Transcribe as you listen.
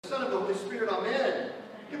Son of the Holy Spirit, amen.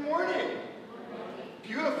 Good morning.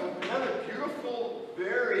 Beautiful, another beautiful,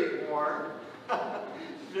 very warm,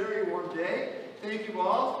 very warm day. Thank you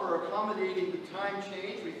all for accommodating the time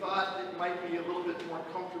change. We thought it might be a little bit more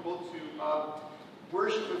comfortable to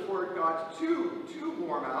worship before it got too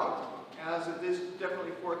warm out, as it is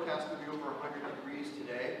definitely forecast to be over 100 degrees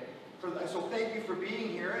today. So thank you for being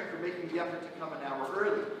here and for making the effort to come an hour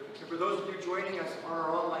early. And for those of you joining us on our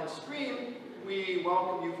online stream, we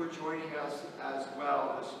welcome you for joining us as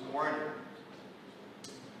well this morning.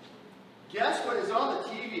 Guess what is on the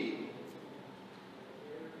TV?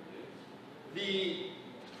 The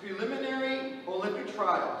preliminary Olympic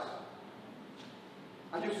trials.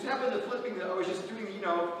 I just happened to I was just doing,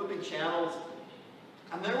 flipping channels,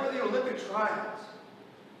 and there were the Olympic trials.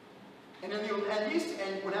 And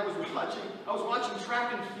when I was watching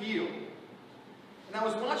track and field, and I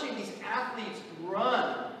was watching these athletes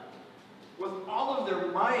run with all of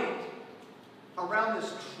their might around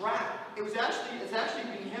this track. It's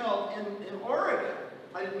actually being held in Oregon.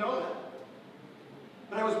 I didn't know that.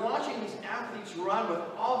 But I was watching these athletes run with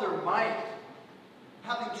all their might,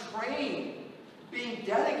 having trained, being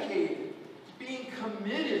dedicated, being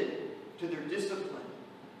committed to their discipline,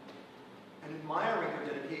 and admiring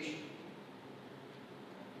their dedication.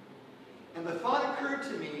 And the thought occurred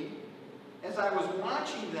to me as I was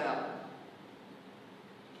watching them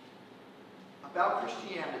about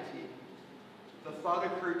Christianity. The thought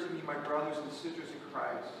occurred to me, my brothers and sisters in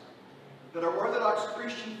Christ, that our Orthodox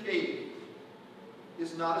Christian faith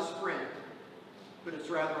is not a sprint, but it's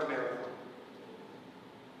rather a marathon.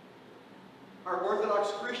 Our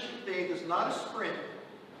Orthodox Christian faith is not a sprint,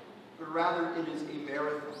 but rather it is a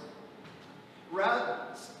marathon. Rather,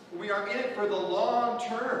 we are in it for the long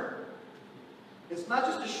term. It's not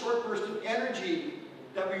just a short burst of energy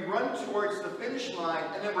that we run towards the finish line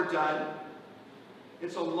and then we're done.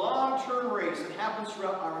 It's a long-term race that happens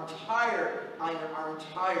throughout our entire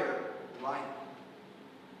life.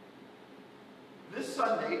 This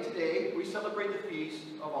Sunday, today, we celebrate the Feast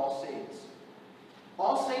of All Saints.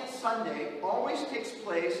 All Saints Sunday always takes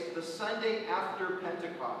place the Sunday after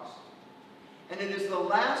Pentecost. And it is the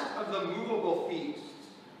last of the movable feasts.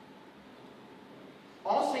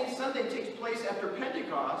 All Saints Sunday takes place after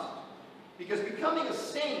Pentecost because becoming a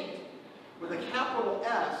saint with a capital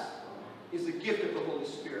S is a gift of the Holy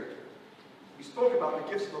Spirit. We spoke about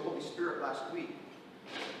the gifts of the Holy Spirit last week.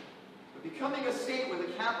 But becoming a saint with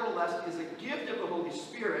a capital S is a gift of the Holy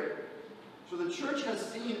Spirit, so the church has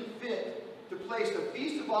seen fit to place the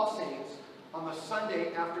Feast of All Saints on the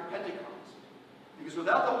Sunday after Pentecost. Because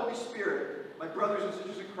without the Holy Spirit, my brothers and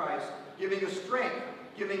sisters in Christ, giving us strength,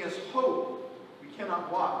 giving us hope, we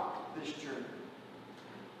cannot walk this journey.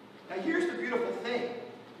 Now here's the beautiful thing.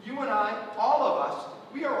 You and I, all of us,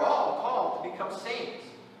 we are all called to become saints.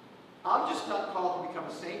 I'm just not called to become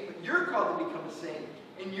a saint, but you're called to become a saint.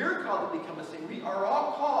 And you're called to become a saint. We are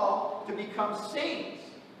all called to become saints.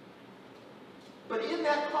 But in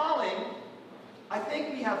that calling, I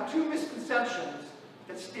think we have two misconceptions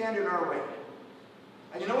that stand in our way.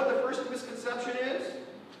 And you know what the first misconception is?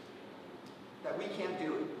 That we can't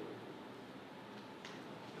do it.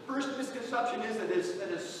 The first misconception is that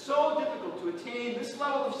it is so difficult to attain this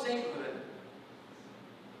level of sainthood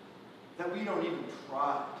that we don't even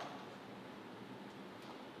try.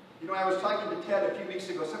 I was talking to Ted a few weeks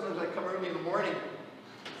ago. Sometimes I come early in the morning.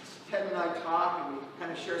 Ted and I talk, and we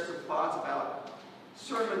kind of share some thoughts about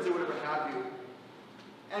sermons or whatever have you.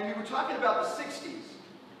 And we were talking about the 60s.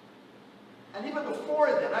 And even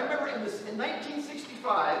before then, I remember in 1965,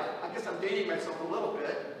 I guess I'm dating myself a little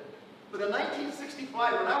bit, but in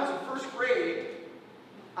 1965, when I was in first grade,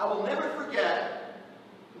 I will never forget,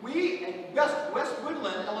 we at West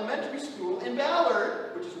Woodland Elementary School in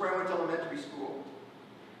Ballard, which is where I went to elementary school,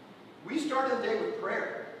 we started the day with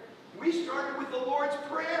prayer. We started with the Lord's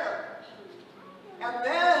Prayer. And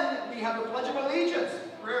then we had the Pledge of Allegiance.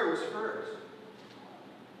 Prayer was first.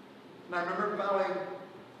 And I remember bowing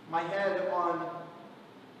my head on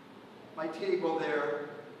my table there,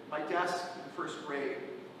 my desk in first grade,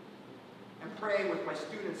 and praying with my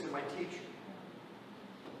students and my teacher.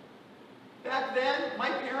 Back then, my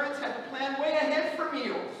parents had to plan way ahead for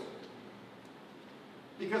meals.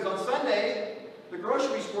 Because on Sunday, the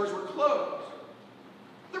grocery stores were closed.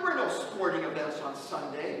 There were no sporting events on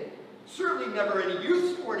Sunday. Certainly never any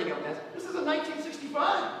youth sporting events. This is in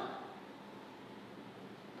 1965.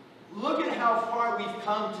 Look at how far we've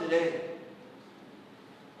come today.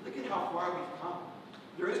 Look at how far we've come.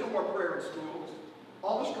 There is no more prayer in schools.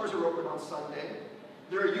 All the stores are open on Sunday.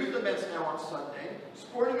 There are youth events now on Sunday,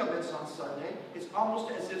 sporting events on Sunday. It's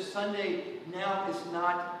almost as if Sunday now is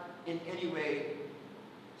not in any way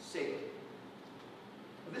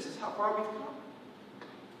But this is how far we've come.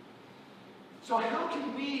 So how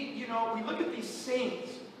can we look at these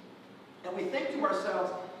saints, and we think to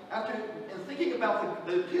ourselves, and thinking about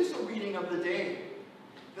the epistle reading of the day,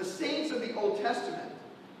 the saints of the Old Testament,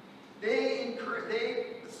 they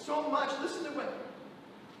so much, listen to what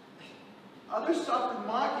others suffered: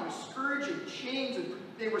 mocking, scourging, chains, and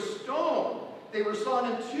they were stoned, they were sawn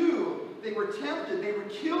in two, they were tempted, they were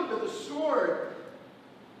killed with a sword.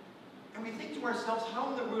 And we think to ourselves,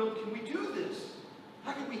 how in the world can we do this?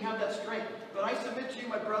 How can we have that strength? But I submit to you,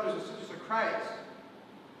 my brothers and sisters in Christ,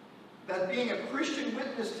 that being a Christian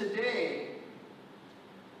witness today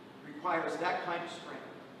requires that kind of strength.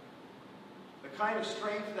 The kind of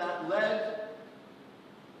strength that led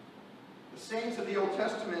the saints of the Old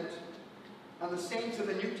Testament and the saints of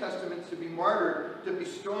the New Testament to be martyred, to be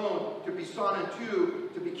stoned, to be sawn in two,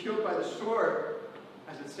 to be killed by the sword,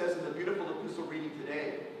 as it says in the beautiful epistle reading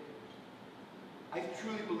today. I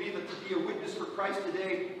truly believe that to be a witness for Christ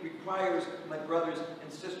today requires, my brothers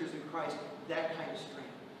and sisters in Christ, that kind of strength.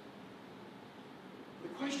 The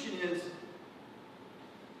question is,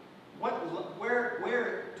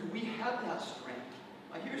 where do we have that strength?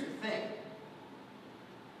 Now here's the thing.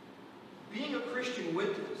 Being a Christian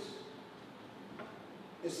witness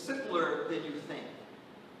is simpler than you think.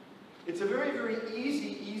 It's a very, very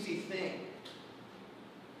easy thing.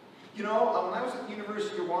 When I was at the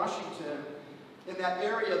University of Washington, in that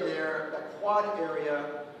area there, that quad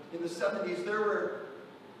area, in the 70s, there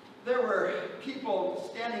were people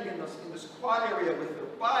standing in this quad area with their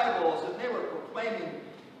Bibles, and they were proclaiming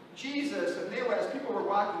Jesus, and as people were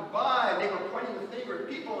walking by, they were pointing the finger at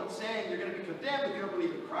people and saying, you're going to be condemned if you don't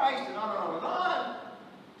believe in Christ, and on and on and on.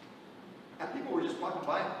 And people were just walking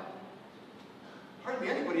by. Hardly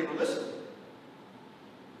anybody ever listened.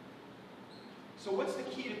 So what's the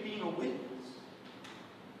key to being a witness?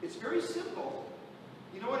 It's very simple.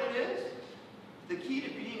 You know what it is? The key to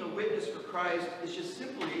being a witness for Christ is just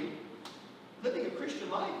simply living a Christian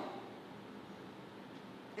life.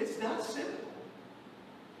 It's that simple.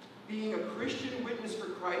 Being a Christian witness for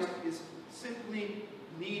Christ is simply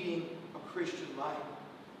leading a Christian life,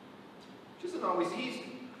 which isn't always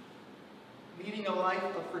easy. Leading a life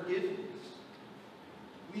of forgiveness.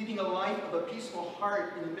 Leading a life of a peaceful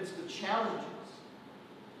heart in the midst of challenges.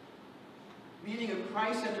 Leading a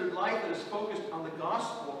Christ-centered life that is focused on the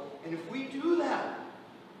gospel. And if we do that,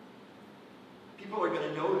 people are going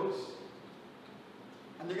to notice.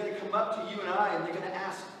 And they're going to come up to you and I, and they're going to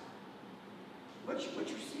ask, what's your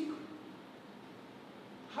secret?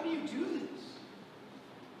 How do you do this?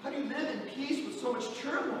 How do you live in peace with so much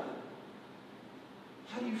turmoil?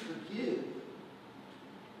 How do you forgive?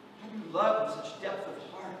 How do you love in such depth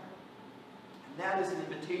of heart? And that is an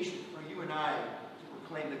invitation for you and I to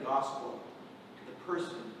proclaim the gospel. The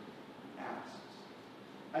person asks.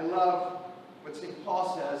 I love what St.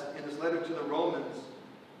 Paul says in his letter to the Romans.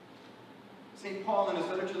 St. Paul in his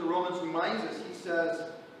letter to the Romans reminds us, he says,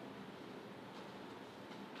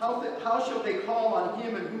 how shall they call on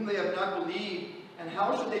him in whom they have not believed? And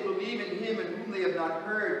how shall they believe in him in whom they have not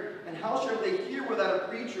heard? And how shall they hear without a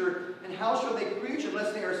preacher? And how shall they preach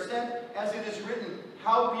unless they are sent? As it is written,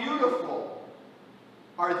 how beautiful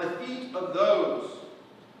are the feet of those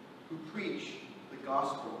who preach the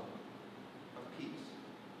gospel of peace.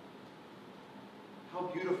 How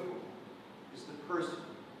beautiful is the person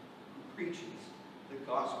who preaches the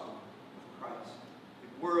gospel of Christ.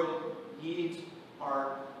 The world needs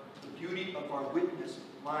the beauty of our witness,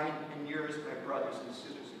 mine and yours, my brothers and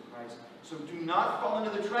sisters in Christ. So do not fall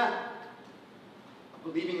into the trap of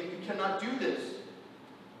believing that you cannot do this.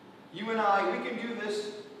 You and I, we can do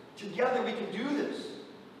this. Together we can do this.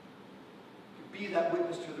 We can be that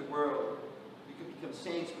witness to the world. We can become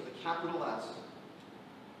saints with a capital S.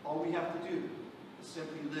 All we have to do is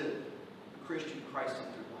simply live a Christian Christ-centered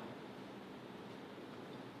life.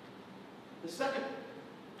 The second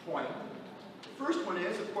point, the first one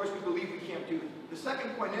is, of course, we believe we can't do it. The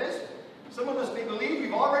second point is, some of us may believe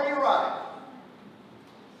we've already arrived.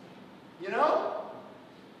 You know?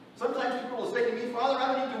 Sometimes people will say to me, Father,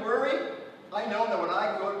 I don't need to worry. I know that when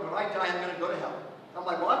I die, I'm going to go to hell. I'm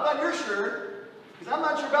like, well, I'm glad you're sure, because I'm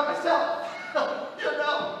not sure about myself. You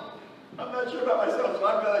know? I'm not sure about myself, so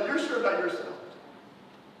I'm glad that you're sure about yourself.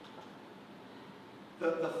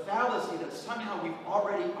 The fallacy that somehow we've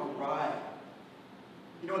already arrived.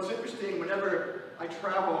 You know, it's interesting, whenever I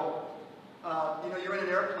travel, you're in an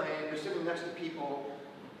airplane, you're sitting next to people,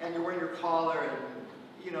 and you're wearing your collar, and,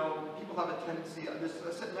 people have a tendency. I was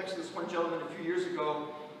sitting next to this one gentleman a few years ago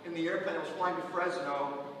in the airplane. I was flying to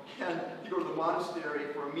Fresno, and he go to the monastery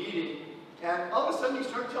for a meeting, and all of a sudden he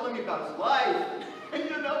started telling me about his life, and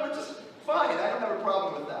which is fine. I don't have a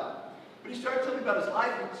problem with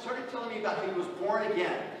started telling me about how he was born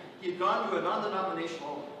again. He had gone to a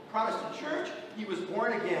non-denominational Protestant church. He was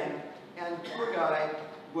born again. And poor guy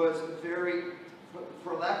was very,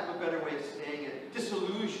 for lack of a better way of saying it,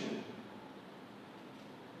 disillusioned.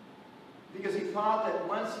 Because he thought that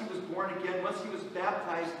once he was born again, once he was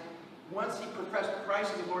baptized, once he professed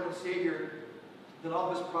Christ as Lord and Savior, then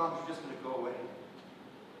all of his problems were just going to go away.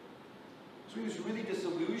 So he was really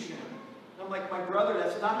disillusioned. And I'm like, my brother,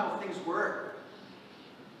 that's not how things work.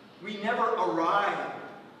 We never arrive.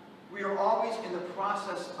 We are always in the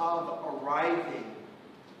process of arriving.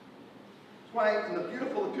 That's why in the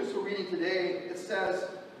beautiful epistle reading today, it says,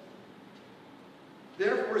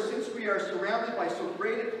 "Therefore, since we are surrounded by so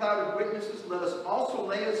great a cloud of witnesses, let us also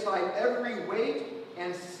lay aside every weight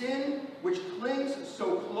and sin which clings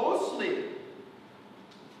so closely.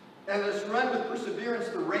 And let us run with perseverance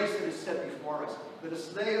the race that is set before us. Let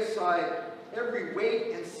us lay aside every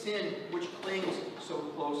weight and sin which clings so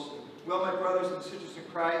closely." Well, my brothers and sisters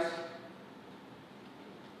in Christ,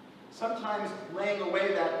 sometimes laying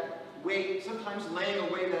away that weight, sometimes laying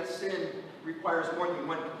away that sin requires more than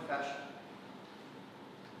one confession.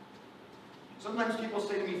 Sometimes people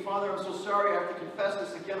say to me, "Father, I'm so sorry, I have to confess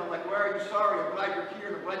this again." I'm like, "Why are you sorry? I'm glad you're here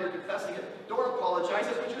and I'm glad you're confessing it." Don't apologize,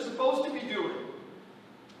 that's what you're supposed to be doing.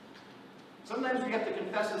 Sometimes we have to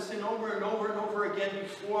confess a sin over and over and over again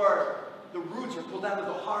before the roots are pulled out of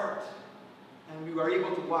the heart and we are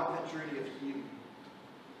able to walk that journey of healing.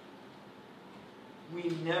 We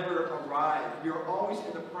never arrive. We are always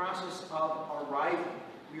in the process of arriving.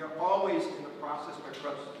 We are always in the process, my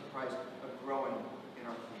brothers in Christ, of growing in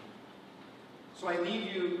our faith. So I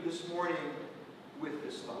leave you this morning with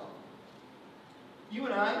this thought. You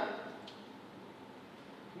and I,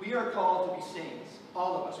 we are called to be saints.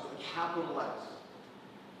 All of us with a capital S.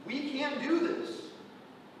 We can do this.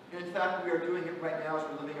 And in fact, we are doing it right now as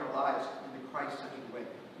we're living our lives in the Christ-centered way.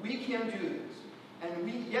 We can do this. And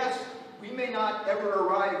we may not ever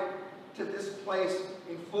arrive to this place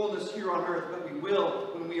in fullness here on earth, but we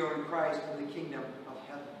will when we are in Christ in the kingdom of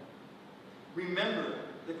heaven. Remember,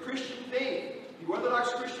 the Christian faith, the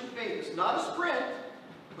Orthodox Christian faith, is not a sprint,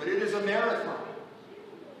 but it is a marathon.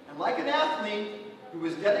 And like an athlete who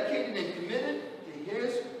is dedicated and committed to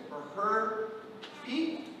his or her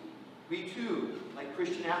feat, we too, like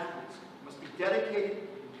Christian athletes, must be dedicated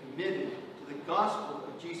and committed to the gospel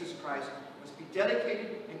of Jesus Christ, must be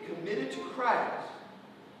dedicated and committed to Christ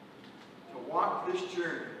to walk this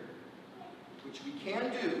journey, which we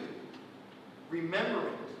can do,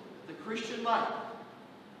 remembering that the Christian life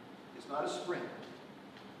is not a sprint,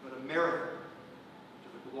 but a marathon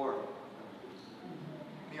to the glory of God.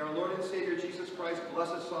 May our Lord and Savior Jesus Christ bless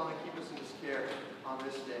us all and keep us in his care on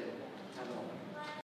this day and all.